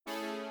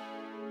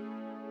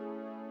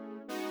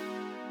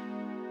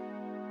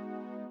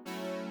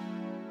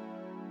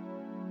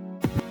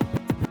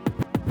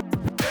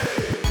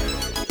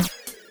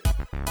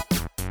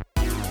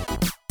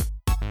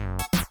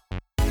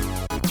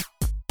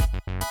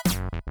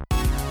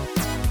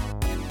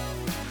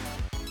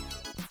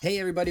Hey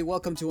everybody,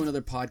 welcome to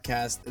another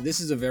podcast. This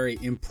is a very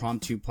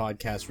impromptu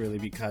podcast really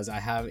because I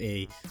have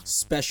a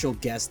special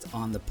guest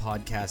on the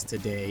podcast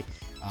today.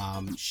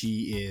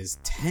 She is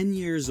 10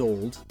 years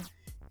old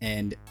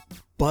and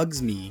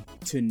bugs me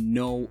to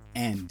no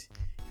end.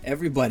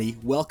 Everybody,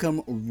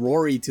 welcome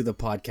Rory to the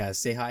podcast.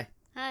 Say hi.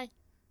 Hi.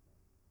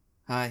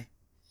 Hi.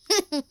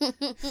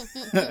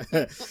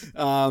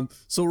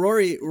 So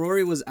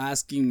Rory was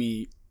asking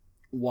me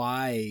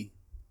why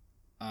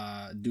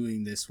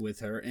doing this with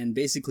her, and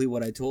basically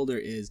what I told her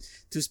is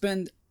to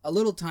spend a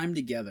little time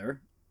together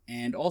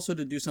and also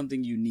to do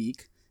something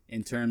unique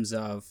in terms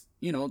of,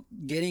 you know,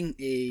 getting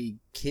a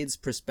kid's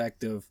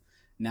perspective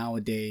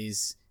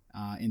nowadays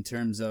in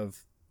terms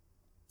of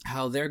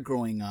how they're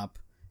growing up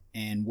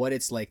and what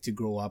it's like to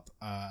grow up,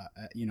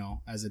 you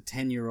know, as a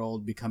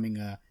 10-year-old becoming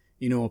a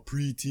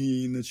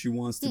preteen that she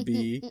wants to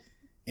be.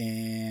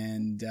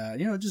 And,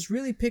 just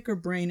really pick her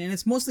brain. And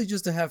it's mostly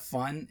just to have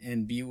fun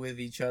and be with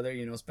each other,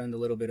 spend a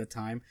little bit of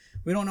time.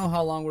 We don't know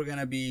how long we're going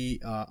to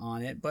be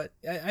on it, but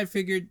I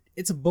figured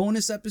it's a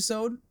bonus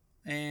episode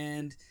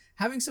and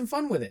having some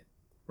fun with it,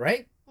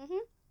 right? Mm-hmm.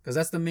 Because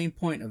that's the main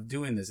point of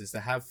doing this, is to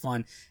have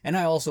fun. And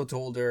I also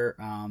told her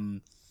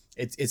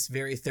it's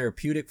very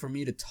therapeutic for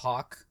me to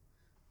talk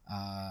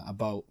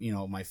about,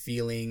 my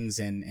feelings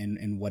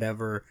and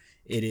whatever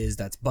it is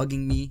that's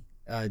bugging me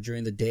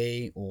during the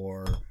day,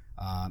 or...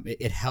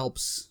 It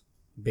helps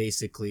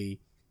basically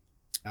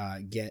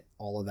get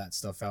all of that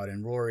stuff out.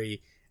 And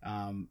Rory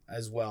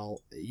as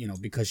well,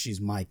 because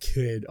she's my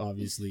kid,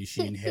 obviously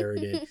she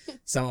inherited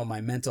some of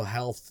my mental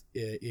health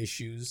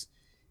issues,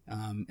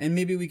 and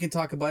maybe we can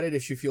talk about it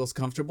if she feels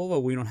comfortable, but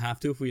we don't have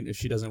to if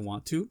she doesn't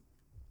want to.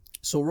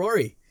 So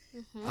Rory,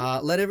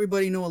 let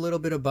everybody know a little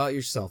bit about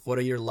yourself. What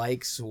are your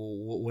likes?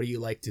 What do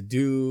you like to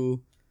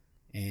do?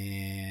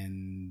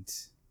 And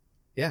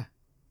yeah,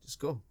 just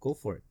go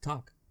for it.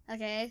 Talk.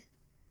 Okay.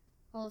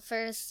 Well,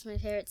 first, my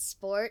favorite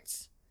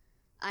sports.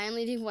 I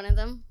only do one of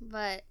them,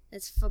 but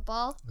it's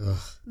football,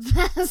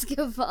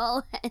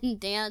 basketball, and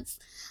dance.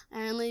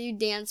 I only do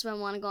dance when I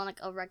want to go on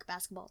a rec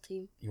basketball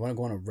team. You want to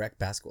go on a rec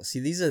basketball? See,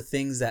 these are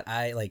things that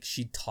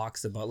she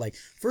talks about. Like,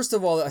 first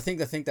of all, I think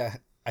the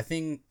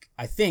thing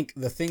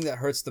that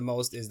hurts the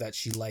most is that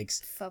she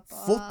likes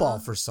football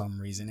for some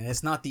reason, and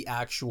it's not the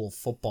actual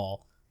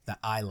football that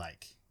I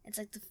like. It's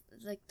like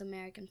the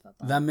American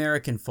football. The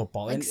American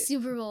football. Like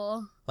Super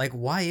Bowl. Like,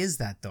 why is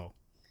that, though?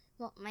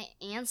 Well, my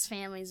aunt's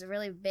family is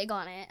really big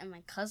on it, and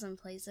my cousin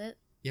plays it.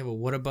 Yeah, but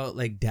what about,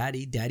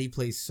 Daddy? Daddy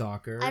plays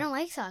soccer. I don't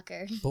like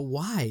soccer. But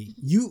why?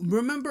 You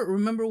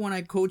remember when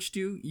I coached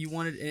you? You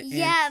wanted...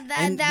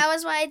 that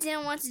was why I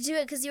didn't want to do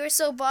it, because you were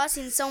so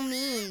bossy and so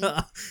mean.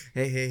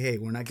 Hey,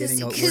 we're not getting...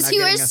 Because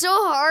you were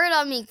so hard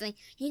on me. Like,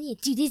 you need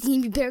to do this, you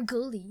need to be better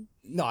goalie.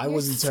 No, I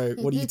wasn't sorry.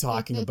 What are you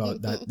talking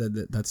about?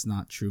 That's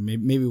not true.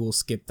 Maybe we'll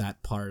skip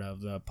that part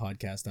of the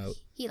podcast out.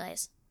 He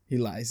lies.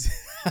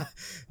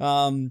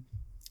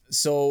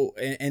 So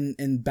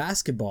in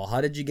basketball, how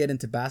did you get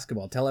into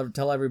basketball?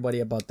 Tell everybody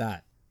about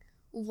that.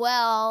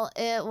 Well,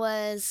 it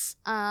was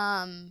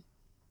mainly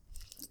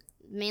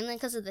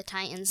because of the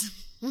Titans.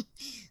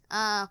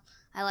 I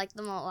like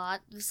them a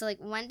lot. So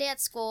one day at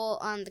school,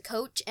 the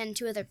coach and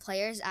two other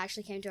players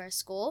actually came to our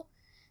school.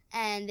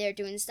 And they're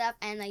doing stuff,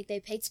 and they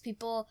picked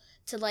people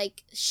to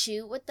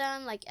shoot with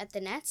them at the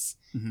nets,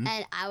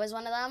 and I was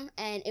one of them,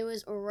 and it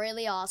was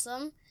really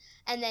awesome.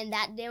 And then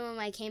that day when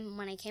I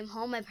came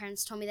home, my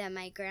parents told me that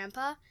my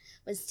grandpa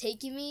was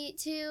taking me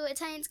to a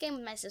Titans game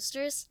with my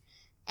sisters,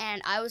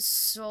 and I was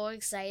so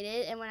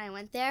excited. And when I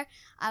went there,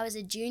 I was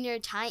a junior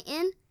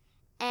Titan,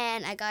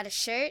 and I got a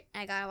shirt,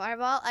 I got a water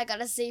bottle, I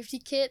got a safety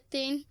kit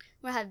thing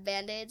where I had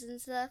Band-Aids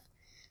and stuff,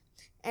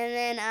 and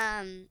then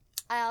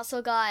I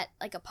also got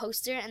a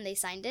poster, and they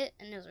signed it,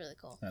 and it was really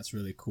cool. That's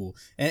really cool.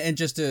 And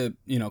just to,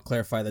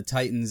 clarify, the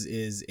Titans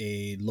is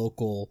a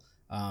local,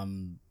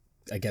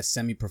 I guess,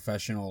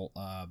 semi-professional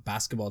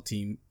basketball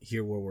team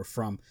here where we're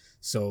from.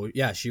 So,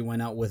 yeah, she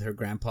went out with her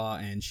grandpa,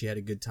 and she had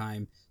a good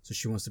time. So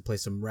she wants to play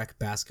some rec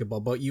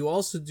basketball. But you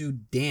also do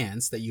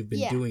dance that you've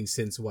been doing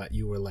since, what,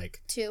 you were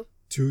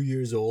 2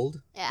 years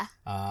old? Yeah.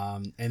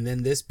 And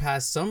then this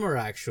past summer,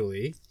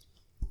 actually,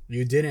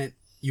 you didn't.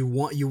 You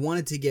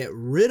wanted to get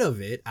rid of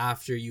it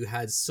after you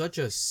had such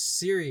a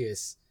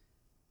serious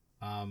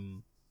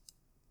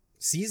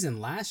season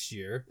last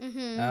year.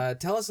 Mm-hmm.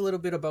 Tell us a little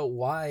bit about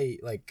why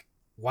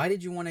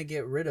did you want to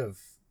get rid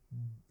of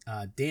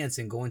dance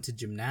and go into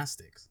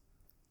gymnastics?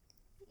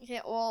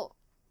 Okay, well,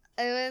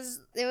 it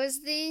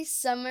was the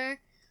summer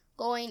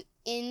going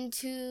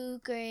into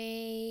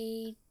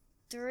grade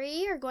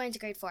 3 or going to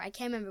grade 4. I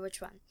can't remember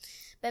which one.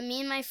 But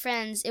me and my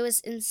friends, it was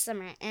in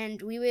summer,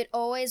 and we would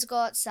always go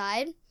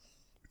outside.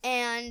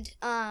 And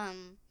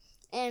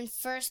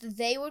first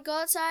they would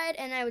go outside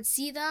and I would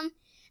see them,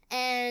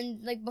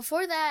 and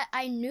before that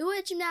I knew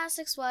what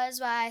gymnastics was,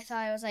 but I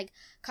thought it was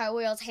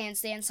cartwheels,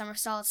 handstands,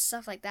 somersaults,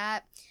 stuff like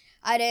that.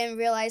 I didn't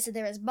realize that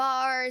there was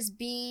bars,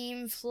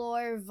 beam,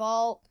 floor,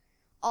 vault,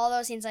 all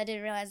those things. I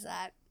didn't realize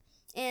that.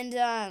 And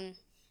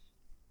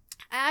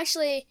I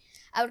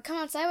would come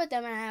outside with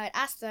them and I would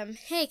ask them,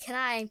 hey, can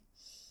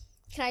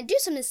I do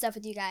some of this stuff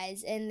with you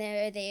guys? And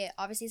they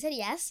obviously said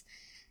yes.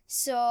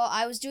 So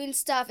I was doing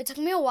stuff. It took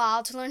me a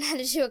while to learn how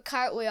to do a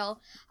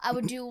cartwheel. I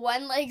would do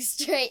one leg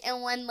straight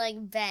and one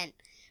leg bent.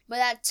 But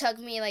that took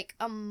me like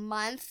a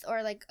month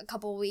or like a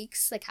couple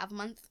weeks, like half a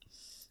month.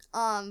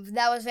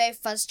 That was very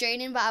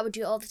frustrating, but I would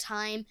do it all the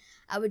time.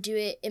 I would do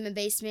it in my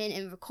basement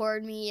and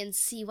record me and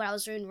see what I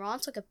was doing wrong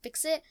so I could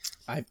fix it.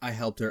 I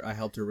helped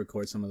her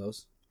record some of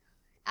those.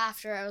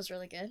 After I was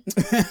really good.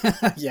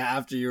 Yeah,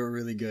 after you were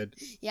really good.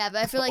 Yeah,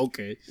 but I feel like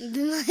okay.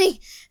 Like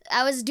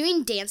I was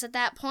doing dance at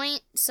that point,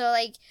 so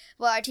like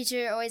what our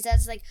teacher always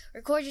does is like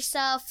record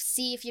yourself,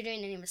 see if you're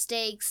doing any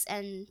mistakes,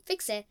 and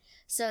fix it.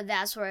 So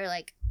that's where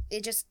like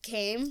it just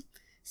came.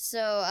 So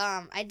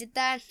I did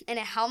that, and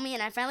it helped me,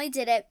 and I finally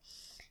did it.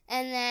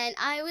 And then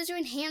I was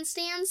doing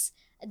handstands.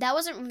 That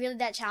wasn't really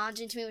that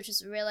challenging to me, which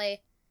was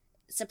really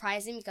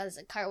surprising because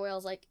a cartwheel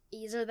is like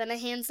easier than a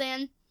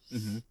handstand.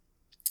 Mm-hmm.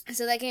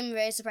 So that came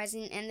very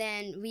surprising. And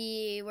then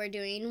we were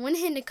doing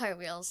one-handed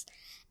cartwheels.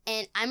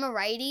 And I'm a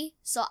righty,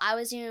 so I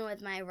was doing it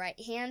with my right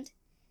hand.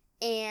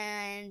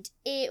 And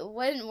it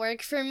wouldn't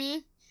work for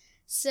me.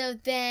 So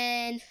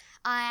then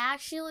I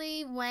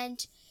actually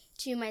went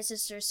to my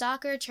sister's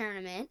soccer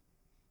tournament.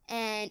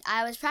 And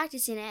I was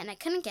practicing it, and I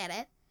couldn't get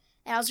it.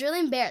 And I was really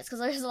embarrassed because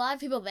there was a lot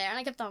of people there, and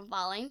I kept on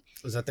falling.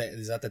 Is that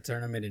the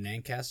tournament in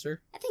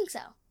Ancaster? I think so.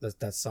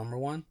 That summer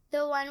one?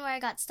 The one where I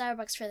got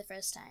Starbucks for the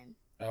first time.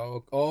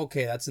 Oh,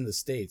 okay. That's in the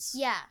States.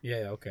 Yeah.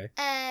 Yeah, okay.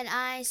 And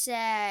I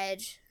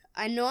said,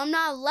 I know I'm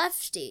not a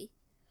lefty,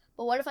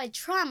 but what if I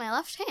try my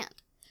left hand?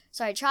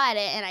 So I tried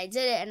it, and I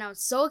did it, and I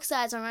was so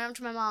excited. So I ran up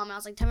to my mom, and I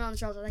was like, tapping her on the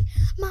shoulder. I was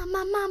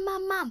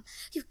like, Mom,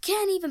 you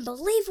can't even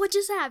believe what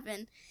just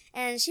happened.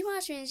 And she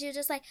watched me, and she was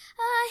just like,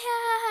 oh,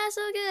 yeah,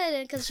 so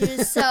good. Because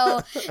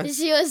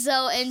she was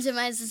so into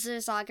my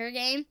sister's soccer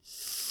game.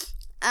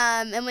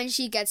 And when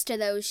she gets to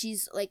those,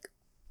 she's like,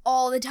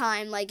 all the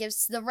time, like,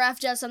 if the ref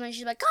does something,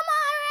 she's like, come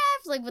on,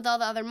 ref! Like, with all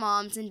the other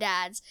moms and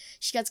dads.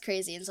 She gets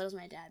crazy, and so does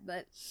my dad,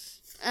 but...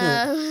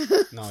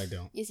 No, I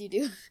don't. Yes, you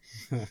do.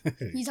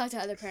 You talk to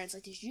other parents,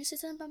 like, did you say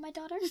something about my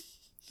daughter?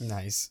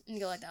 Nice. And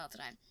you go like that all the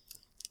time.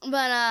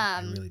 But,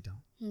 I really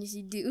don't. Yes,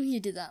 you do. You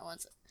did that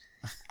once.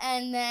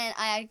 And then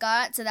I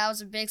got, so that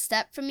was a big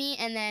step for me,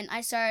 and then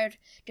I started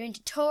doing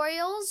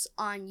tutorials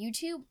on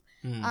YouTube.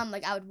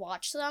 Like, I would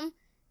watch them,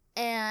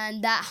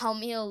 and that helped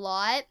me a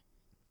lot.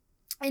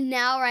 And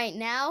right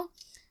now,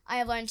 I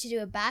have learned to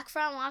do a back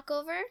front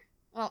walkover.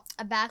 Well,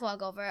 a back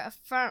walkover, a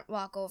front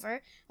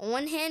walkover, a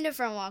one-handed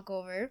front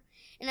walkover.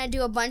 And I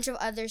do a bunch of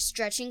other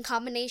stretching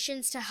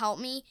combinations to help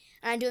me.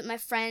 And I do it with my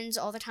friends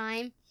all the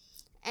time.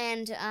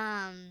 And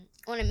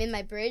when I'm in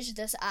my bridge,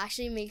 this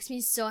actually makes me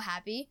so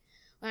happy.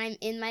 When I'm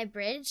in my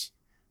bridge,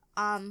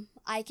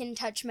 I can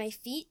touch my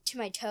feet to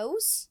my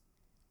toes.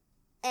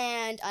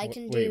 And I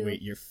can do...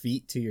 Wait, your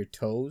feet to your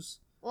toes?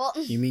 Well,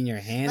 you mean your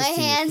hands to your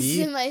feet? My hands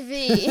to my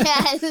feet,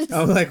 yes.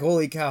 I'm like,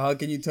 holy cow, how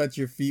can you touch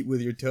your feet with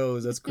your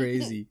toes? That's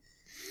crazy.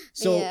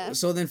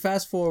 So then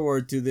fast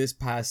forward to this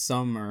past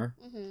summer,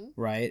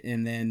 right?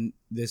 And then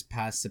this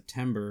past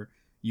September,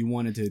 you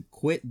wanted to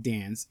quit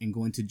dance and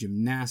go into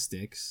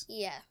gymnastics.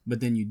 Yeah. But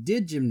then you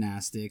did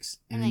gymnastics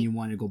and then you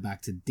wanted to go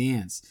back to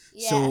dance.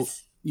 Yes. So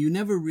you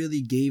never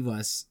really gave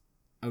us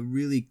a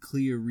really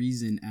clear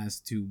reason as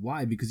to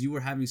why, because you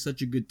were having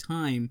such a good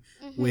time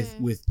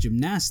with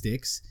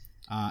gymnastics.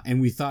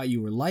 And we thought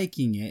you were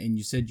liking it, and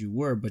you said you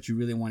were, but you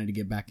really wanted to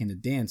get back into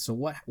dance. So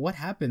what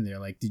happened there?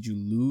 Like, did you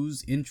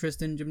lose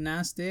interest in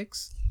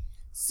gymnastics?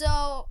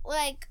 So,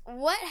 like,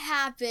 what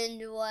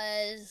happened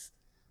was,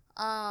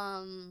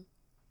 I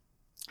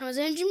was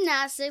in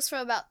gymnastics for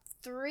about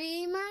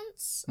 3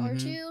 months or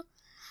 2,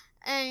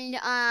 and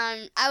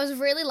I was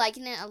really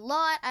liking it a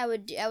lot. I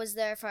was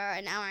there for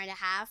an hour and a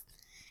half,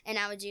 and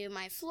I would do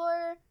my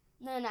floor.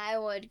 Then I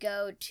would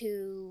go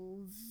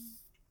to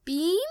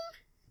beam,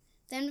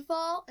 then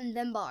fall, and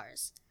then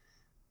bars.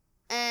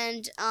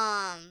 And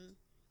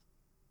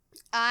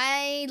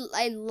I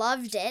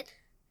loved it.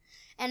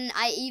 And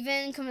I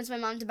even convinced my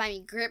mom to buy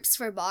me grips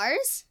for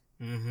bars.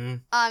 So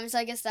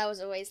I guess that was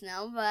a waste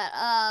now, but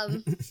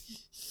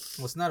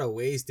well, it's not a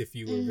waste if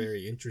you were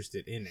very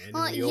interested in it.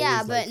 Well,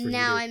 yeah, but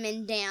now I'm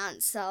in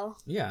dance, so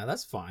yeah,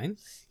 that's fine.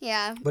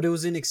 Yeah, but it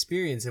was an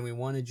experience, and we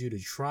wanted you to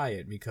try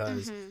it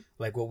because,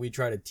 like, what we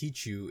try to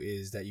teach you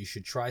is that you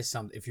should try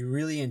something. If you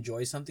really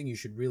enjoy something, you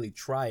should really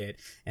try it,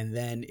 and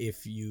then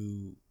if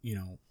you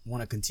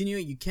want to continue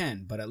it, you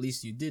can. But at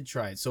least you did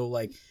try it. So,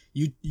 like,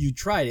 you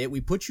tried it.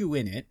 We put you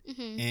in it,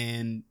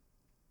 and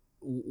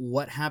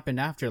what happened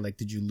after? Like,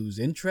 did you lose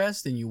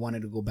interest and you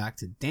wanted to go back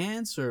to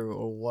dance, or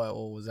what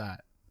was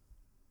that?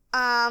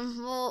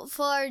 Well,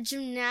 for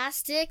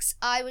gymnastics,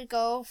 I would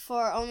go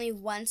for only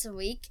once a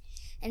week,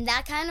 and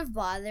that kind of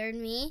bothered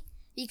me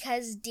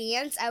because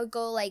dance, I would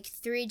go like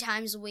 3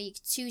 times a week,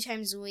 2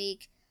 times a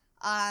week.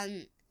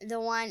 It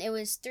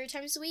was 3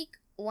 times a week,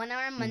 1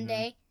 hour on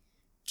Monday,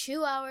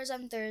 2 hours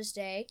on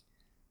Thursday,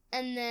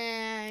 And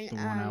then The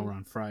 1 hour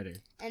on Friday.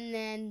 And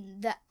then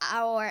the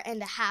hour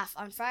and a half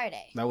on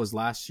Friday. That was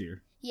last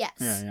year. Yes.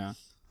 Yeah.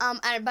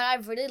 But I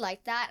really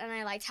liked that, and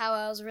I liked how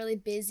I was really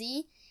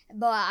busy,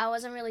 but I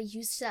wasn't really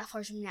used to that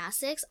for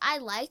gymnastics. I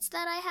liked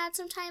that I had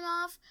some time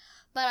off,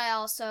 but I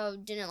also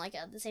didn't like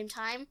it at the same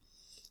time.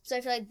 So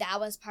I feel like that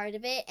was part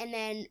of it. And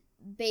then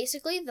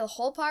basically the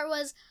whole part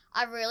was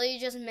I really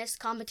just missed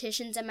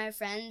competitions and my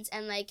friends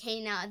and like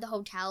hanging out at the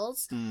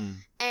hotels.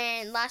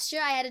 And last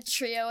year I had a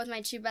trio with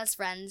my two best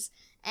friends,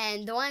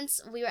 and once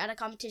we were at a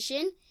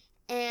competition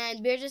and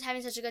we were just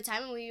having such a good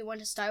time, and we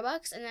went to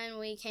Starbucks, and then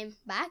we came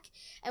back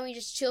and we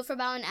just chilled for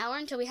about an hour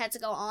until we had to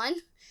go on.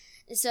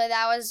 So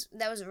that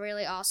was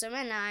really awesome,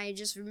 and I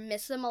just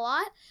missed them a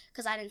lot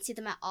because I didn't see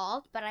them at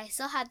all. But I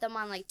still had them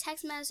on like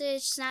text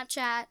message,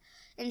 Snapchat,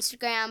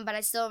 Instagram, but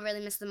I still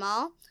really missed them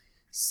all.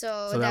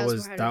 So that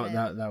was part of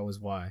it. That was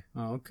why.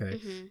 Oh, okay.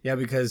 Yeah,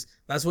 because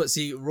that's what.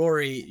 See,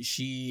 Rory,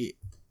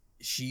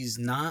 she's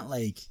not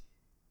like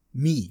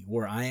me,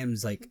 where I am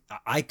like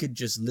I could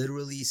just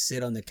literally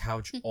sit on the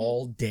couch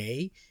all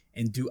day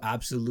and do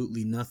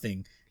absolutely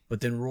nothing.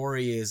 But then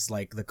Rory is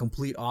like the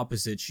complete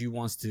opposite. She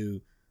wants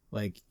to,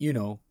 like, you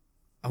know,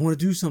 I want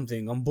to do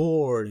something. I'm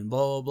bored and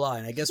blah blah blah.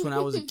 And I guess when I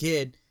was a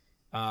kid,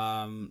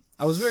 I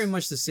was very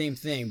much the same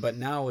thing. But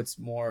now it's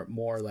more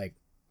like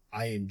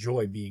I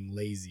enjoy being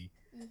lazy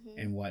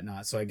and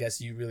whatnot. So I guess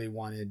you really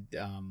wanted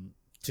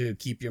to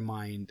keep your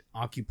mind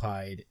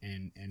occupied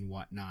and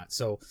whatnot.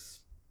 So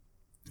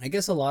I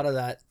guess a lot of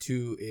that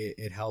too,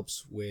 it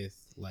helps with,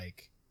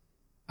 like,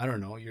 I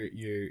don't know,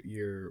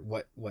 your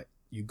what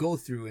you go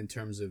through in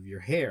terms of your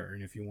hair,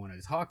 and if you want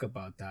to talk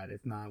about that.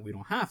 If not, we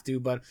don't have to.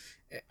 But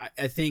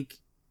I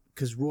think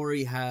because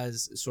Rory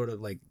has sort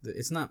of like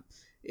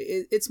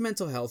it's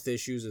mental health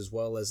issues as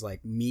well as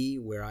like me,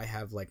 where I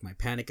have like my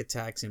panic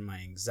attacks and my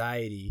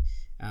anxiety.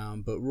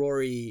 But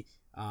Rory,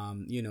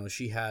 you know,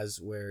 she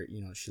has where,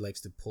 you know, she likes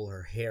to pull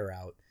her hair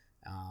out.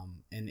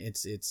 And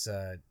it's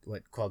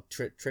what called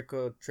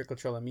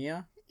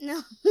trichotillomania?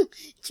 No,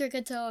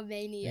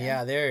 trichotillomania.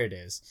 Yeah, there it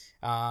is.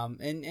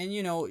 And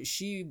you know,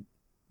 she,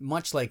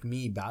 much like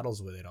me,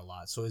 battles with it a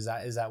lot. So is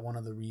that one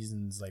of the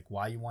reasons like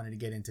why you wanted to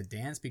get into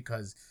dance?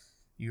 Because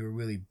you were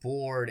really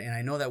bored, and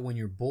I know that when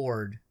you're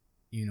bored,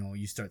 you know,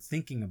 you start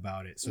thinking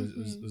about it. So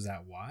was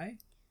that why?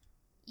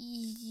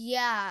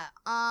 Yeah.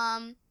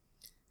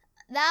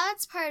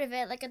 That's part of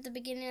it. Like at the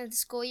beginning of the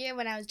school year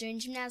when I was doing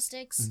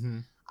gymnastics,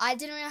 I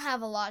didn't really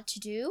have a lot to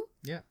do.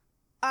 Yeah.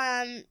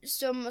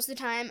 So most of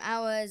the time I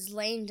was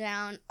laying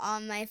down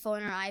on my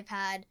phone or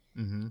iPad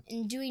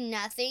and doing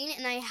nothing.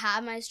 And I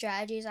have my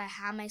strategies. I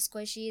have my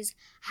squishies.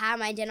 I have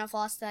my dental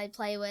floss that I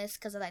play with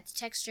because I like the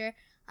texture.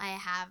 I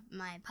have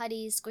my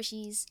putties,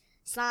 squishies,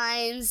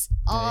 slimes,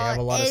 you have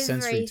a lot of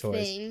sensory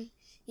toys.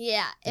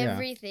 Yeah,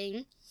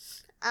 everything.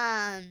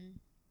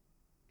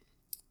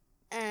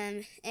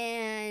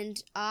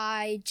 And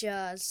I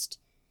just,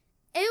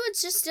 it would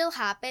just still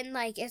happen.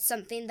 Like, it's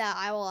something that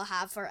I will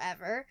have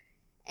forever.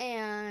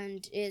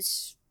 And it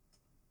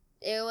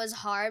was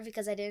hard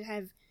because I didn't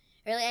have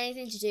really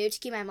anything to do to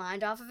keep my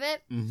mind off of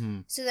it.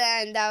 So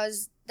then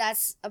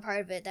that's a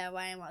part of it that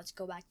why I wanted to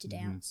go back to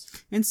dance.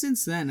 And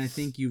since then, I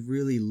think you've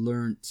really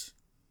learnt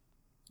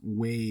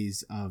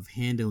ways of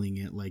handling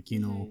it. Like, you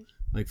know,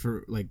 like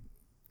for like,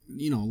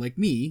 you know, like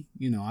me,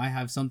 you know,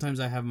 sometimes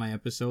I have my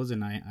episodes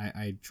and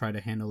I try to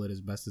handle it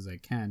as best as I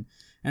can.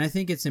 And I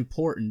think it's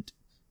important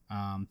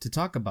to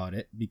talk about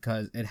it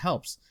because it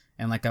helps.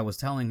 And like I was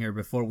telling her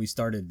before we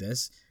started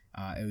this,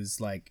 it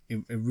was like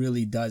it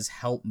really does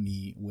help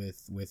me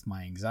with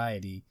my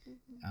anxiety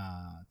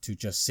to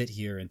just sit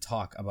here and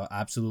talk about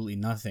absolutely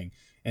nothing.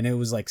 And it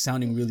was like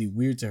sounding really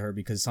weird to her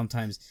because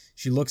sometimes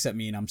she looks at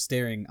me and I'm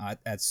staring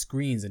at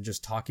screens and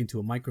just talking to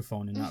a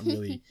microphone and not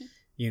really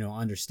you know,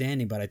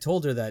 understanding. But I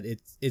told her that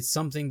it's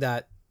something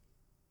that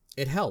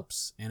it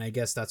helps, and I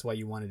guess that's why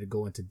you wanted to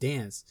go into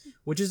dance,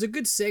 which is a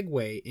good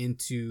segue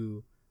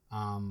into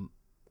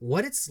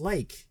what it's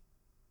like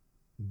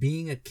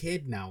being a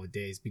kid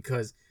nowadays.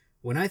 Because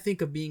when I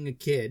think of being a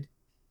kid,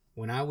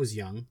 when I was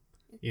young,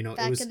 you know,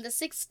 back it was in the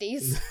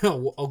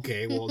 60s.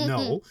 Okay, well,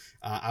 no,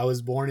 I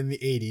was born in the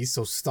 80s,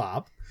 so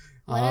stop.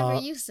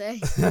 Whatever you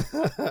say.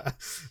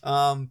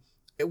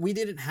 We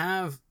didn't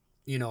have,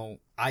 you know,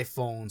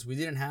 iPhones. We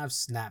didn't have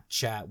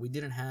Snapchat. We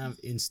didn't have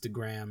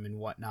Instagram and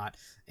whatnot.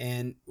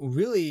 And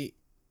really,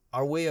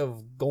 our way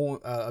of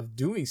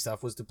doing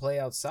stuff was to play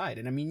outside.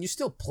 And I mean, you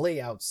still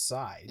play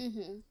outside,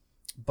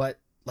 but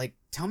like,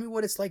 tell me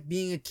what it's like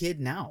being a kid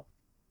now.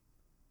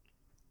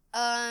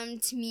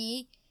 To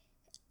me,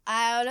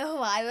 I don't know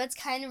why, but it's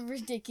kind of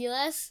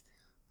ridiculous.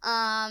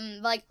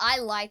 Like, I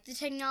like the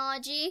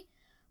technology,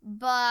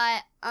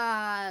 but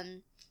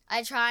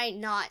I try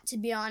not to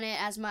be on it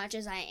as much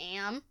as I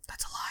am.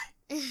 That's a lie.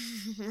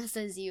 That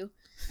says you.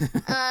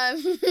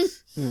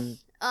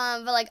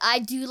 But like, I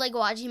do like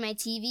watching my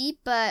TV,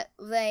 but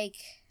like,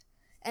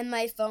 and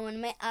my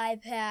phone, my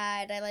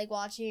iPad, I like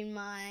watching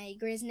my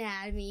Grey's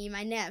Anatomy,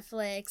 my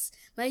Netflix,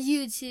 my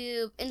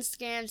YouTube,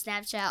 Instagram,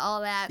 Snapchat,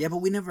 all that. Yeah, but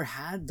we never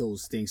had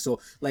those things. So,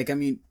 like, I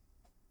mean,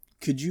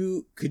 Could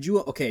you?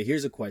 Okay,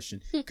 here's a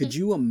question. Could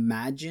you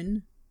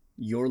imagine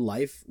your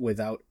life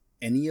without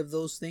any of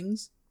those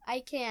things? I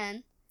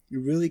can. You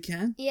really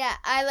can? Yeah,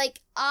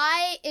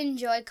 I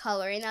enjoy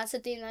coloring. That's the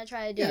thing that I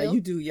try to do. Yeah, you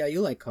do. Yeah,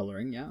 you like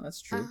coloring. Yeah,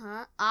 that's true.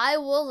 I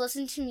will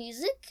listen to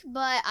music,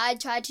 but I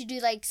try to do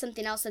like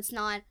something else that's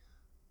not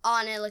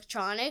on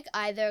electronic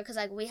either, because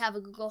like we have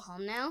a Google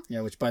Home now.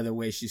 Yeah, which by the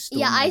way, she stole.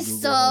 Yeah, my I Google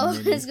stole Home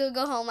MIDI. his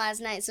Google Home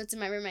last night, so it's in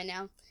my room right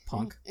now.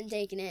 Punk. And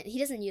taking it. He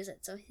doesn't use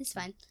it, so he's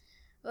fine.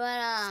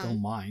 But Still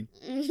mine.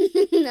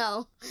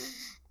 No.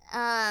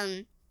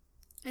 And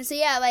so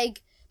yeah,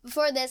 like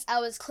before this, I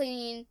was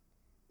cleaning.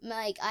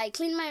 Like I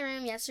cleaned my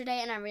room yesterday,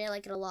 and I really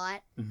like it a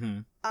lot.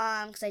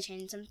 Because I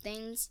changed some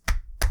things.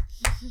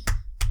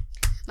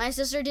 My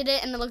sister did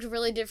it, and it looked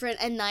really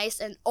different and nice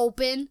and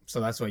open. So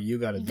that's why you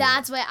gotta do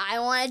That's it. why I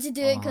wanted to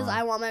do it, because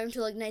I want my room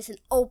to look nice and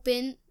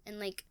open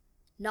and like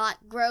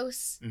not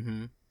gross.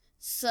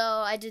 So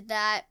I did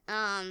that.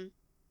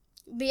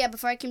 But yeah,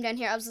 before I came down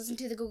here, I was listening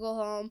to the Google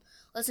Home,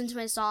 listening to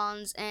my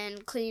songs,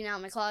 and cleaning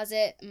out my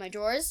closet and my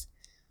drawers.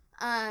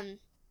 And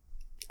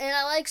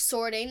I like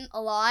sorting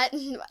a lot.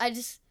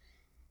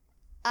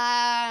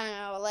 I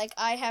don't know, like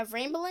I have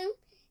rainbow balloon,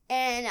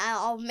 and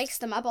I'll mix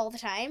them up all the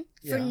time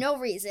for no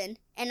reason,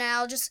 and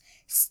I'll just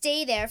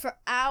stay there for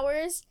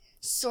hours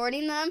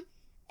sorting them,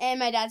 and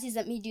my dad sees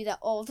me do that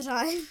all the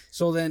time.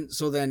 So then,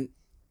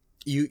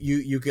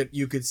 you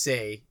could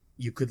say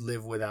you could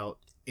live without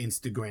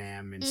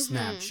Instagram and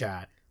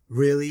Snapchat.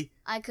 Really?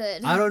 I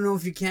could. I don't know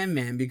if you can,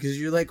 man, because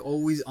you're like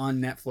always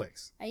on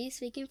Netflix. Are you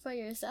speaking for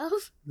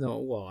yourself? No,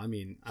 well, I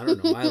mean, I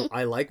don't know.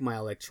 I like my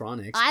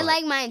electronics. I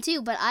like mine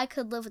too, but I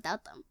could live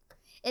without them.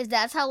 If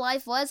that's how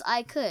life was,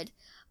 I could.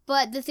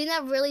 But the thing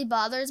that really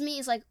bothers me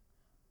is like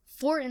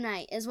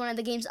Fortnite is one of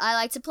the games I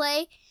like to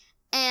play.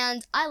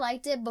 And I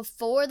liked it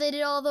before they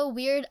did all the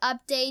weird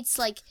updates.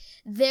 Like,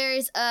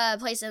 there's a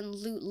place in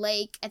Loot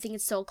Lake, I think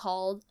it's so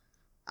called.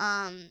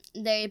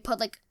 They put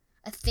like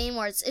a theme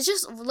where it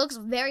just looks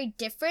very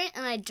different,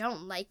 and I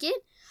don't like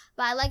it.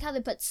 But I like how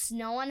they put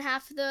snow on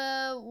half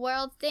the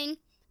world thing.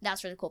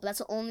 That's really cool. But that's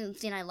the only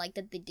thing I like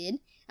that they did.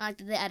 I like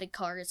that they added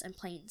cars and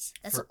planes.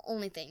 That's the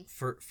only thing.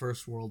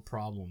 First world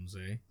problems,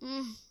 eh?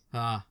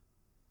 Yeah.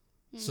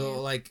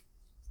 So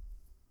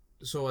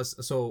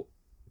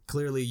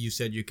clearly you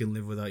said you can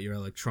live without your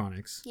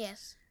electronics.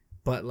 Yes.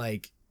 But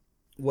like,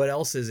 what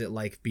else is it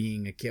like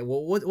being a kid?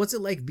 Well, what's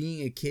it like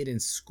being a kid in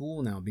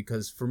school now?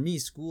 Because for me,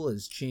 school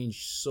has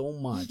changed so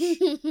much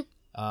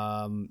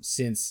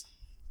since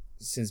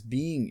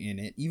being in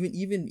it.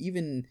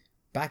 Even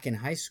back in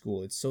high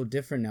school, it's so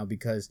different now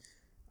because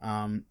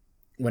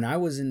when I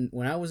was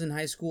in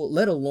high school,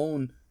 let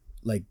alone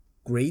like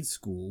grade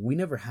school, we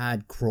never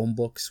had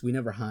Chromebooks, we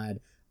never had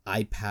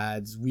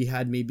iPads. We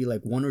had maybe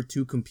like 1 or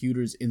 2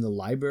 computers in the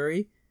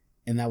library,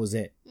 and that was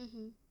it.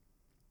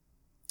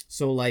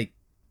 So like,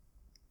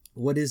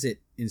 what is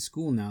it in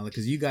school now?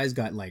 Because you guys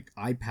got like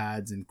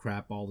iPads and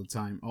crap all the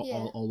time,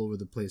 all over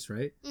the place,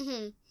 right?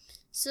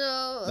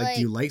 So like,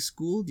 do you like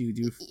school? Do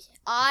you?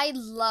 I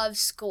love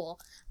school.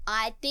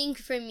 I think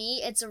for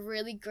me, it's a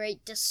really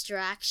great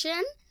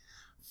distraction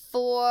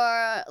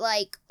for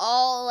like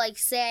all like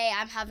say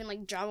I'm having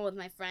like drama with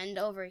my friend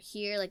over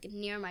here, like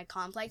near my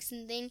complex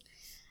and thing,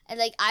 and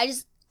like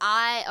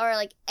or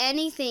like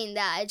anything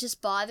that is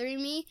just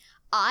bothering me.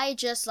 I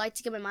just like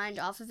to get my mind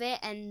off of it,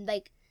 and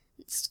like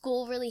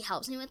school really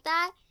helps me with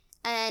that.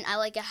 And I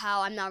like it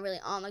how I'm not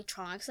really on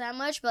electronics that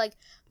much, but like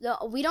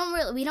we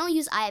don't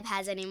use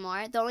iPads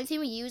anymore. The only thing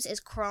we use is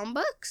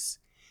Chromebooks,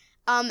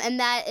 and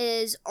that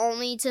is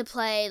only to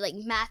play like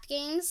math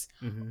games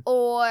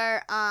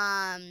or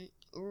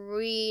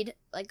read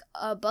like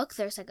a book.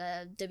 There's like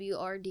a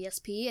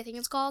WRDSP, I think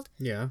it's called.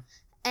 Yeah.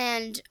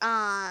 And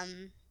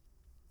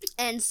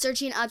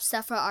searching up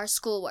stuff for our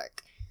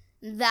schoolwork.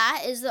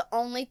 That is the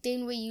only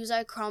thing we use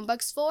our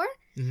Chromebooks for.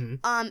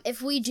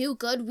 If we do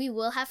good, we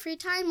will have free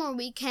time, or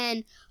we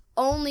can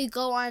only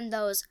go on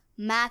those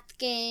math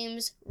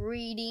games,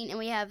 reading, and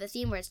we have a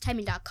theme where it's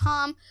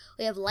timing.com.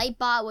 We have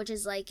Lightbot, which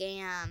is like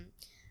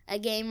a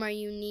game where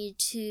you need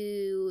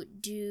to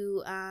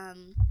do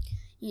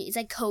it's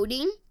like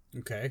coding.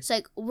 Okay. So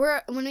like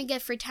when we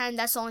get free time,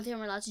 that's the only thing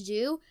we're allowed to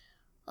do.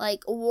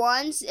 Like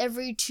once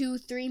every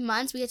 2-3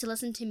 months, we get to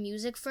listen to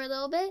music for a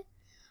little bit.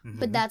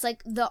 But that's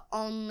like the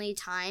only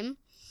time.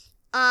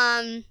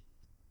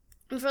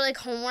 For like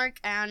homework,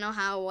 I don't know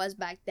how it was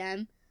back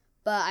then,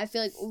 but I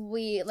feel like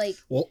we like.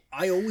 Well,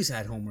 I always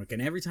had homework,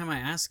 and every time I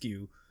ask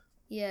you,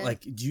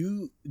 like,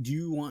 do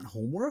you want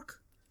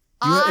homework?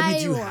 Do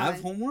you have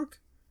homework?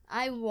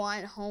 I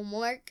want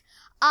homework.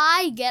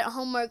 I get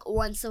homework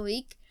once a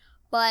week,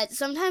 but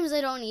sometimes I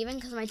don't even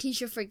because my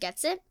teacher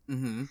forgets it.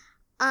 And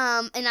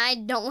I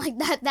don't like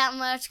that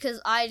much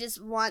because I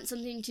just want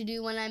something to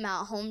do when I'm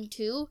at home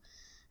too.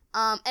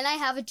 And I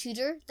have a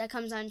tutor that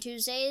comes on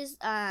Tuesdays.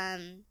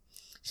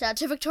 Shout out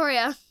to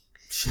Victoria.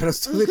 Shout out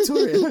to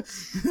Victoria.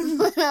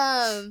 But,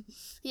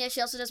 yeah,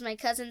 she also does my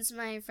cousins,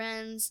 my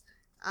friends,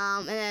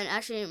 and then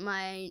actually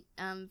my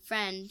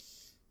friend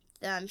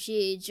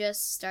She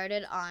just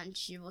started on.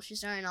 She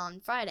started on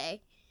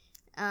Friday.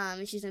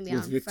 She's gonna be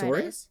with on Victoria?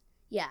 Fridays.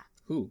 Yeah.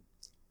 Who?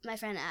 My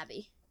friend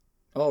Abby.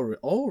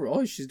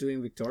 Oh! She's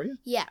doing Victoria.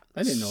 Yeah.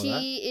 I didn't know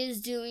that. She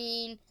is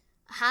doing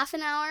half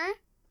an hour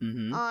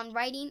Mm-hmm. on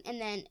writing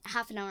and then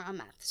half an hour on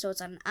math. So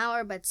it's an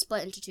hour, but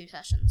split into 2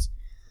 sessions.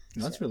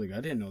 That's really good. I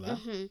didn't know that.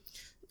 Mm-hmm.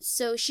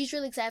 So she's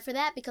really excited for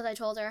that because I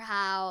told her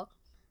how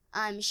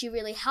she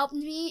really helped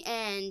me,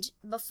 and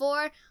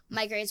before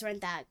my grades weren't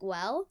that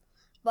well,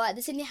 but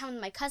the same thing happened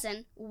with my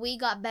cousin. We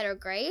got better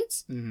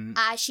grades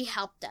as she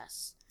helped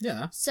us.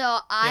 Yeah. So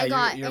I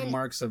got your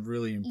marks have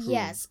really improved.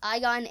 Yes,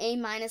 I got an A-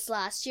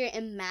 last year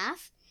in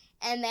math,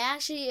 and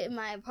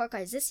my report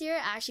cards this year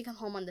actually come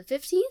home on the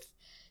 15th.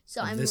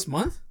 So this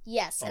month?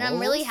 Yes, and I'm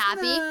really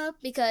happy snap.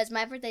 because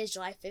my birthday is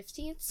July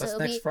 15th. So That's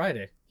next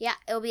Friday. Yeah,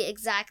 it'll be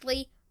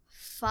exactly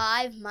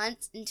 5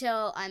 months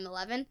until I'm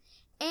 11,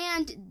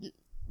 and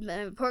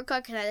my report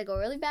card can either go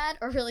really bad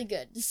or really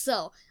good.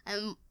 So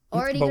I'm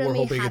already But gonna we're be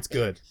hoping happy. it's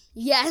good.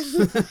 Yes,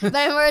 but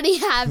I'm already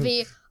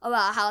happy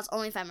about how it's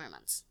only 5 more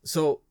months.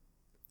 So,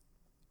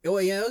 that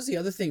was the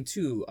other thing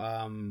too.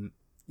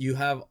 You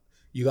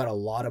got a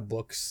lot of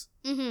books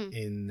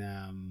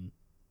in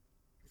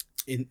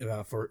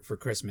for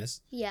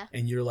Christmas. Yeah.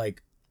 And you're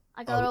like,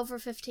 I got over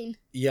 15.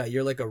 Yeah,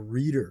 you're like a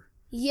reader.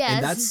 Yes.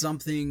 And that's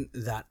something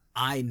that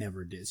I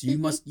never did. So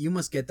you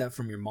must get that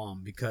from your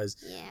mom because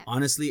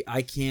honestly,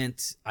 I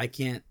can't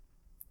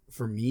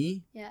for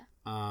me,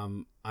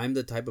 I'm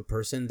the type of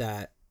person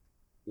that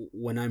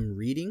when I'm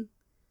reading,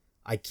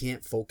 I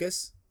can't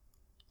focus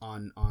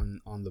on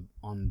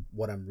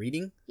what I'm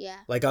reading. Yeah.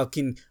 Like I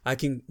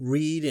can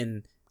read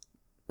and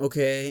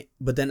okay,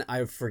 but then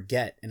I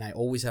forget and I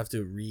always have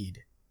to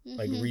read.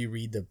 Like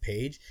reread the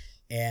page,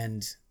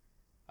 and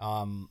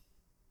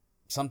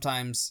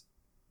sometimes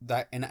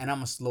that and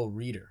I'm a slow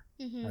reader.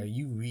 Right?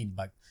 You read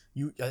like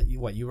you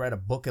read a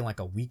book in like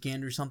a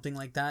weekend or something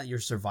like that. Your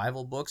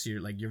survival books.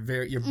 You're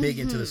big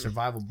into the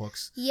survival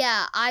books.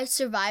 Yeah, I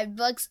survived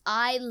books.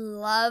 I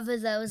love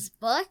those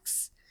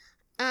books.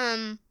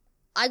 I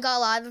got a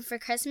lot of them for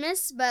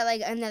Christmas, but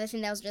like another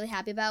thing that I was really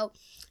happy about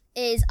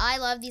is I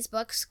love these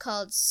books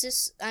called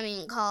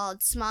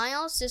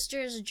Smile,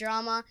 Sisters,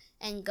 Drama,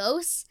 and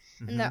Ghosts,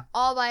 and they're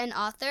all by an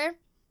author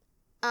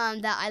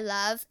that I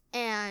love,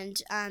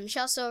 and she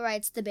also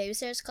writes The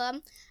Babysitters Club,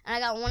 and I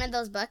got one of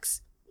those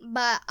books,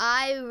 but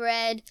I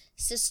read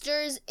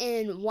Sisters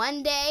in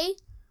 1 day,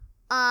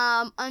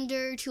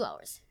 under 2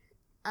 hours.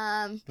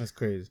 That's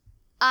crazy.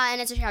 And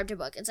it's a chapter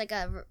book. It's like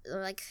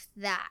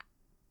that.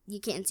 You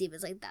can't see it, but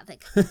it's like that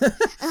thick.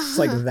 It's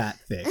like that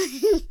thick.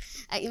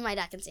 My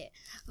dad can see it.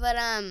 But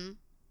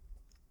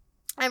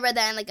I read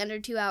that in like under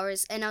 2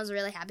 hours, and I was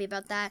really happy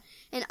about that.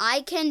 And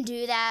I can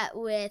do that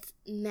with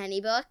many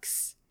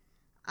books.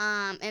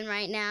 And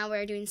right now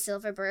we're doing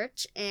Silver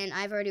Birch, and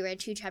I've already read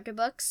 2 chapter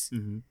books.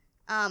 And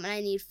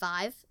I need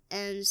 5.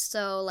 And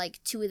so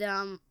like 2 of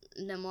them,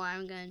 the more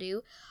I'm gonna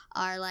do,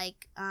 are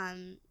like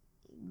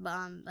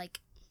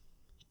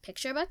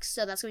picture books.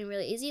 So that's gonna be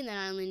really easy. And then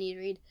I only need to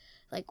read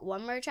like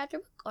 1 more chapter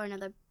book or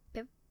another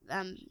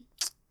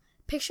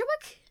picture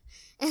book,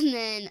 and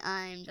then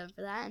I'm done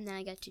for that, and then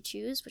I get to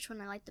choose which one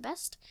I like the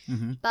best.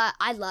 But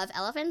I love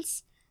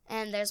elephants,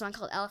 and there's one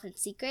called Elephant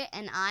Secret,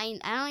 and I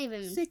don't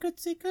even secret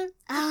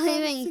I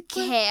don't even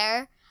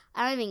care.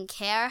 I don't even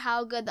care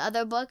how good the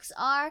other books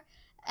are.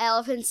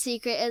 Elephant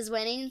Secret is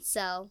winning,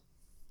 so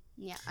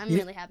yeah, I'm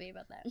really happy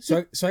about that.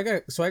 So I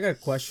got a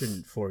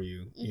question for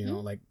you. You know,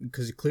 like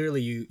because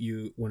clearly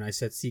you when I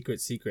said secret,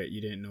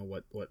 you didn't know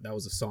what that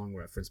was a song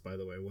reference, by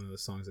the way, one of the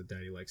songs that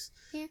Daddy likes.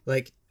 Yeah.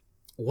 Like,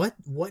 what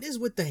is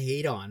with the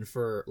hate on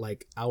for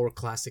like our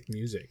classic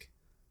music?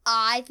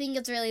 I think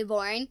it's really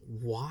boring.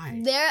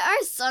 Why? There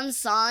are some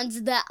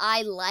songs that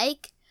I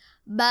like,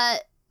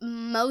 but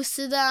most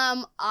of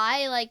them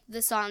I like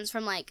the songs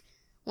from like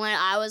when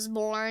I was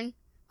born,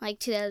 like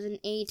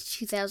 2008 to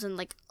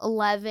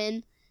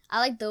 2011. I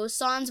like those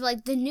songs, but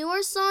like the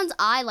newer songs,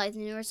 I like the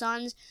newer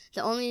songs.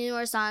 The only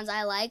newer songs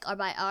I like are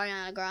by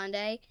Ariana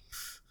Grande.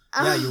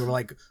 Yeah, you were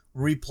like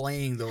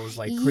replaying those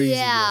like crazy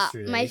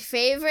yesterday. My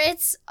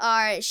favorites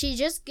are she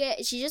just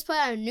put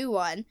out a new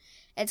one.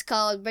 It's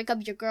called "Break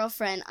Up Your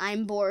Girlfriend,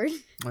 I'm Bored."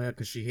 Oh yeah,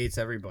 because she hates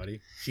everybody.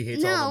 She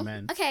hates all the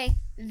men. Okay,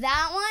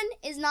 that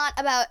one is not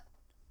about.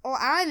 Or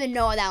I don't even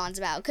know what that one's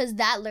about because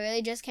that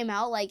literally just came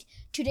out like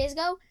 2 days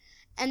ago.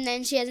 And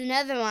then she has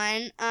another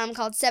one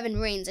called 7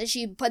 Rings, and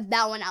she put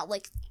that one out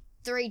like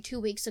 2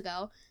 weeks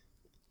ago,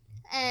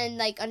 and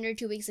like under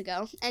 2 weeks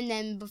ago. And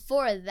then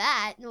before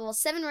that,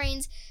 7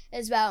 Rings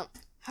is about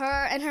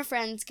her and her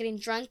friends getting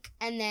drunk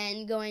and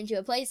then going to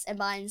a place and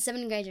buying 7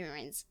 engagement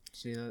rings.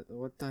 See,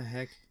 what the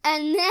heck?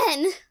 And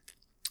then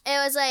it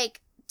was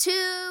like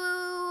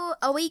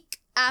a week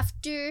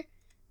after,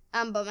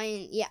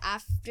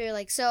 after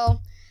like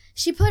so.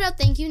 She put out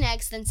Thank You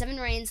Next, then 7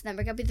 Rings, then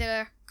Break Up With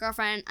Your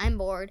Girlfriend, I'm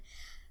Bored.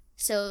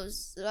 So,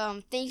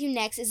 Thank You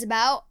Next is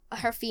about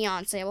her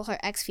fiance, her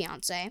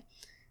ex-fiance.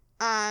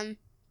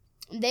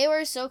 They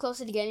were so close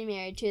to getting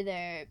married to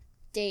their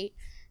date,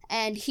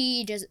 and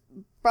he just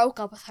broke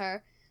up with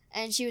her.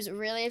 and she was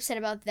really upset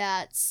about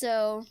that.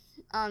 So,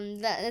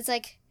 it's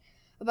like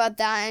about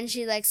that, and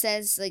she like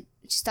says like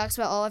she talks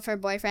about all of her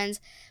boyfriends,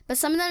 but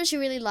some of them she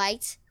really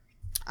liked.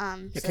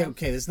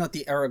 Okay. This is not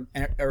the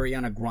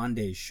Ariana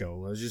Grande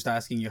show. I was just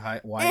asking you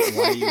why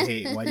do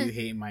you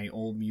hate my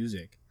old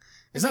music?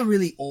 It's not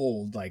really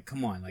old. Like,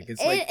 come on. Like,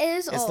 it's like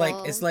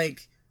it's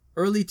like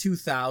early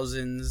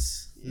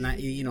 2000s.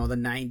 You know, the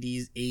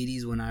 90s,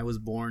 80s when I was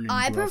born. And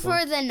I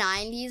prefer the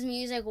 90s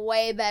music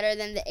way better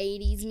than the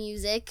 80s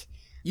music.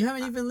 You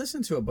haven't even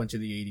listened to a bunch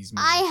of the 80s music.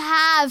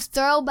 I have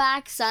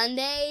Throwback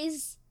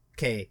Sundays.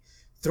 Okay,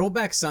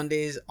 Throwback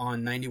Sundays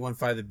on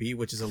 91.5 The Beat,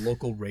 which is a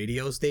local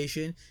radio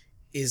station,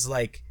 is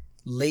like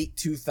late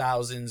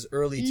 2000s,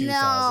 early 2000s.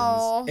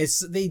 No.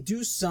 They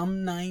do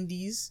some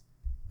 90s,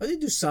 but they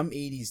do some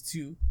 80s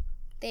too.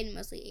 They do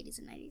mostly 80s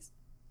and 90s.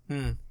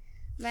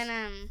 But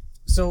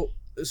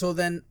So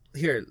then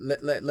here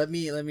let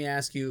me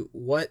ask you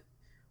what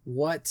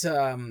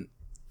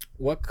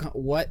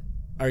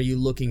are you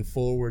looking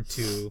forward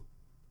to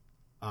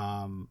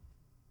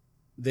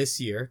this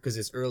year, because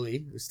it's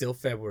early, it's still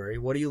February.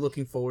 What are you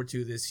looking forward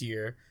to this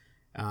year?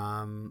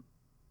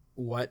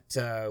 What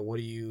are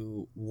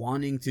you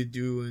wanting to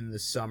do in the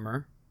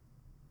summer?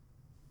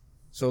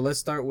 So let's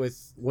start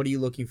with, what are you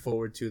looking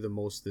forward to the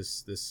most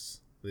this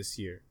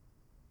year?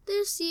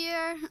 This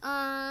year,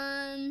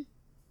 I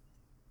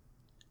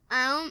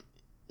don't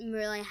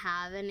really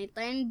have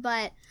anything,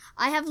 but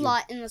I have a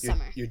lot in the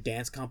summer. Your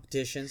dance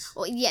competitions?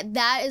 Well, yeah,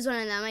 that is one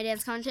of them, my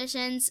dance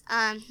competitions.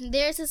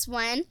 There's this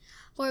one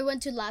where we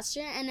went to last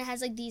year, and it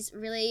has like these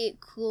really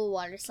cool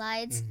water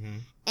slides,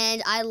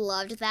 and I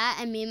loved that.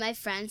 And me and my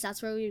friends,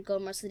 that's where we would go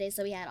most of the days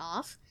that we had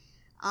off.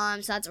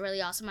 So that's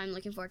really awesome. I'm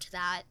looking forward to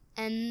that.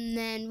 And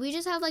then we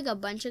just have like a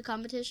bunch of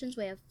competitions.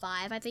 We have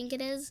 5, I think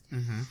it is.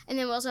 And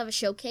then we also have a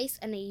showcase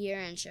and a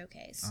year-end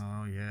showcase.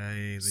 Oh, yeah,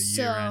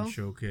 year-end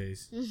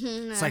showcase.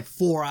 It's like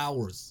 4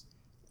 hours.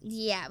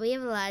 Yeah, we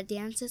have a lot of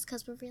dances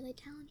because we're really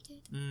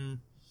talented.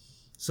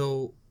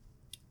 So,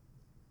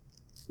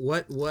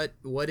 what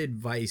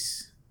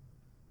advice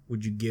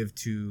would you give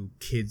to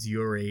kids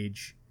your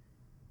age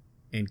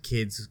and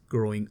kids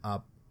growing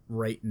up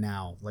right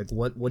now? Like,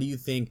 what do you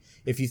think,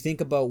 if you think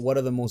about what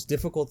are the most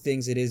difficult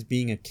things it is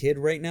being a kid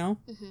right now,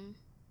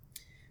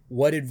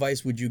 what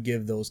advice would you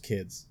give those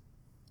kids?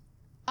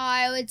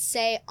 I would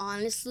say,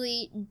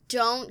 honestly,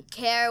 don't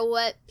care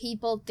what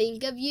people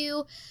think of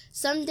you.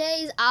 Some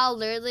days I'll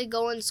literally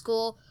go in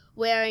school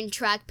wearing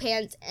track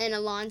pants and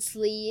a long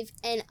sleeve,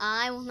 and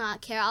I will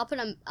not care. I'll put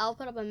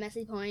up a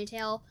messy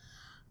ponytail.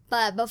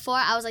 But before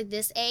I was like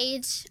this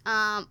age,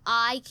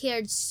 I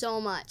cared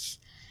so much.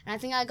 And I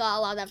think I got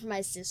a lot of that from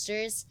my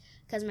sisters,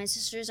 because my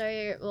sister's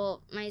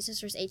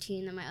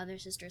 18 and my other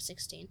sister is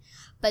 16.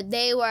 But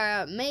they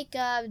wear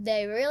makeup,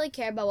 they really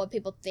care about what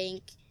people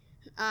think.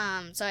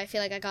 So I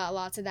feel like I got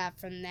lots of that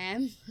from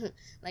them,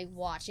 like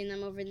watching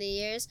them over the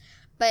years.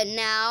 But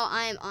now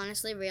I'm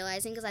honestly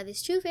realizing, because I have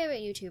these 2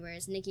 favorite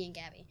YouTubers, Nikki and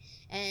Gabby.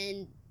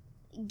 And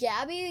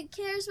Gabby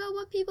cares about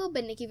what people,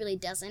 but Nikki really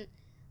doesn't.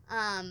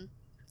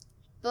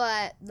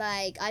 But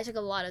like I took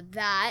a lot of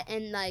that,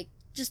 and like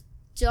just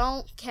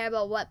don't care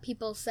about what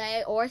people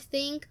say or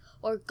think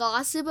or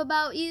gossip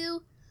about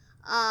you.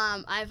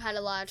 I've had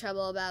a lot of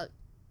trouble about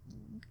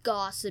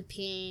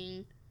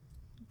gossiping,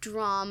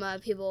 drama,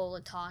 people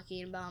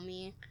talking about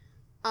me,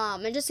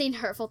 and just saying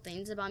hurtful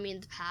things about me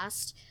in the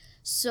past.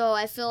 So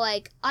I feel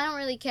like I don't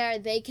really care.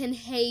 They can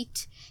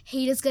hate.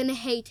 Hate is gonna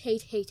hate.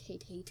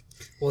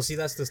 Well, see,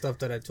 that's the stuff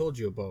that I told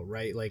you about,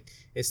 right? Like,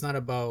 it's not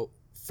about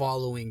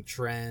following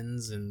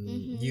trends, and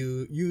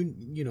you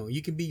know,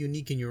 you can be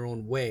unique in your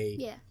own way.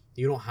 Yeah.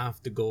 You don't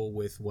have to go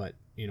with what,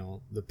 you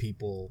know, the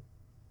people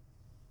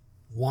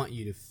want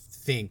you to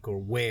think or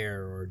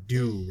wear or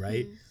do,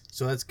 right?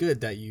 So that's good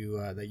that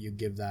you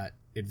give that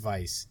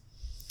advice.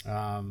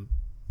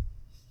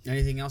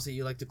 Anything else that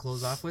you like to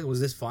close off with? Was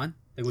this fun?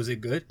 Like, was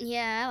it good?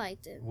 Yeah, I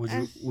liked it.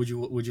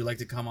 Would you like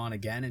to come on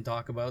again and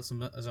talk about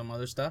some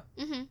other stuff?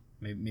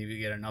 Maybe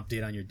get an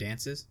update on your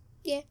dances.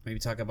 Yeah. Maybe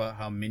talk about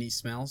how Minnie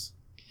smells.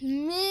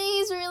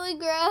 Minnie's really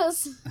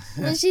gross.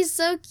 But she's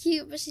so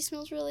cute, but she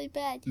smells really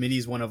bad.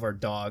 Minnie's one of our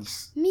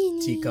dogs.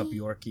 Minnie. Teacup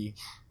Yorkie.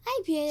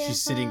 Hi, beautiful.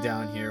 She's sitting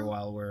down here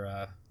while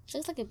we're She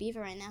looks like a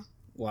beaver right now.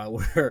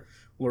 While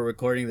we're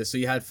recording this. So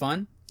you had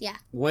fun? Yeah.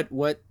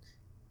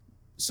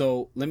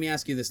 So let me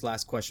ask you this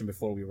last question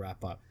before we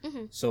wrap up.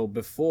 So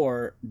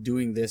before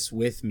doing this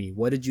with me,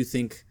 what did you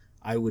think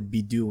I would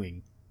be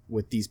doing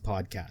with these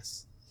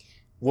podcasts?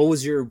 What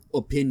was your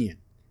opinion?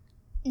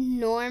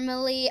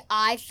 Normally,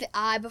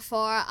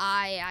 before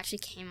I actually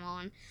came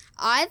on,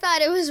 I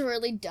thought it was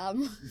really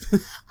dumb.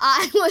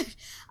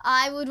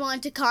 I would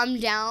want to calm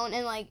down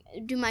and like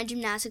do my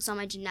gymnastics on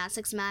my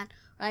gymnastics mat,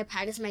 or I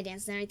practice my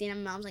dance and everything.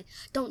 And my mom's like,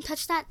 "Don't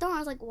touch that door." I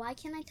was like, "Why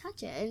can't I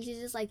touch it?" And she's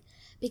just like,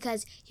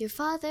 "Because your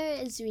father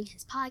is doing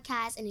his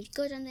podcast, and if you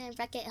go down there and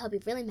wreck it, he'll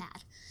be really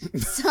mad."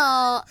 So,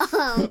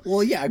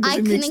 well, yeah,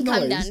 I couldn't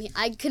come down.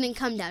 I couldn't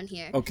come down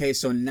here. Okay,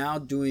 so now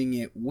doing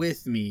it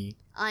with me,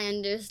 I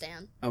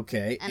understand.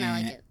 Okay, and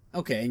I like it.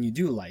 Okay, and you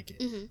do like it.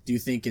 Mm-hmm. Do you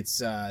think it's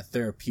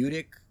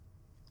therapeutic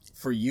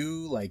for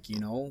you? Like,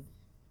 does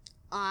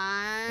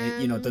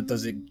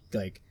it,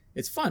 like,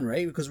 it's fun,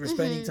 right? Because we're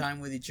spending time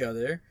with each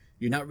other.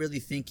 You're not really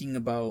thinking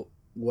about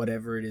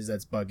whatever it is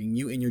that's bugging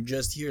you, and you're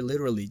just here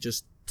literally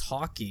just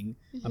talking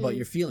about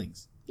your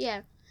feelings.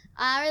 Yeah.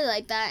 I really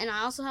like that, and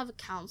I also have a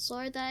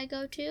counselor that I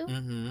go to.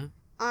 Mm-hmm.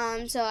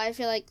 So I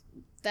feel like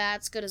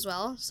that's good as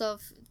well. So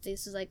if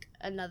this is like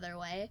another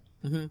way,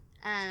 and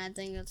I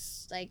think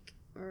it's like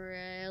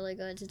really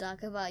good to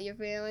talk about your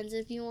feelings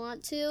if you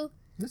want to.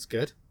 That's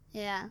good.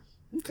 Yeah.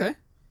 Okay.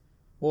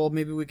 Well,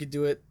 maybe we could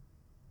do it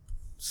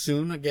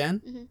soon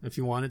again if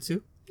you wanted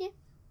to. Yeah.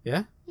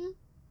 Yeah?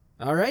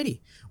 Alrighty.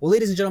 Well,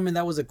 ladies and gentlemen,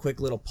 that was a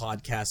quick little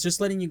podcast. Just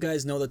letting you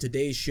guys know that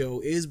today's show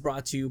is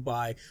brought to you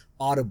by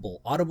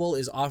Audible. Audible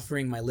is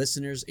offering my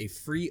listeners a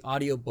free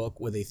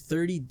audiobook with a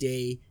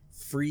 30-day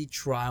free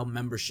trial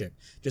membership.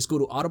 Just go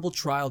to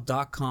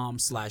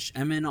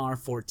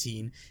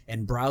audibletrial.com/MNR14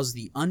 and browse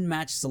the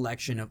unmatched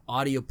selection of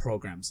audio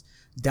programs.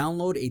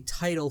 Download a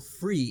title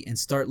free and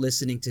start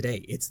listening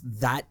today. It's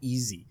that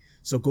easy.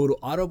 So go to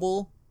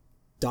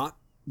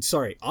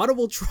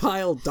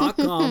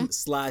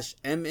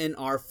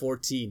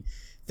audibletrial.com/MNR14.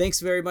 Thanks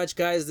very much,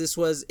 guys. This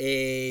was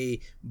a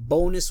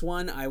bonus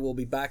one. I will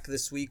be back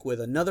this week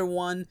with another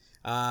one.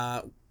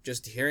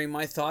 Just hearing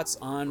my thoughts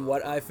on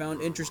what I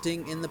found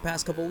interesting in the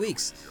past couple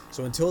weeks.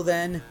 So until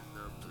then,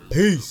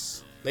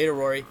 peace. Later,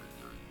 Rory.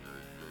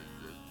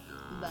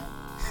 Bye.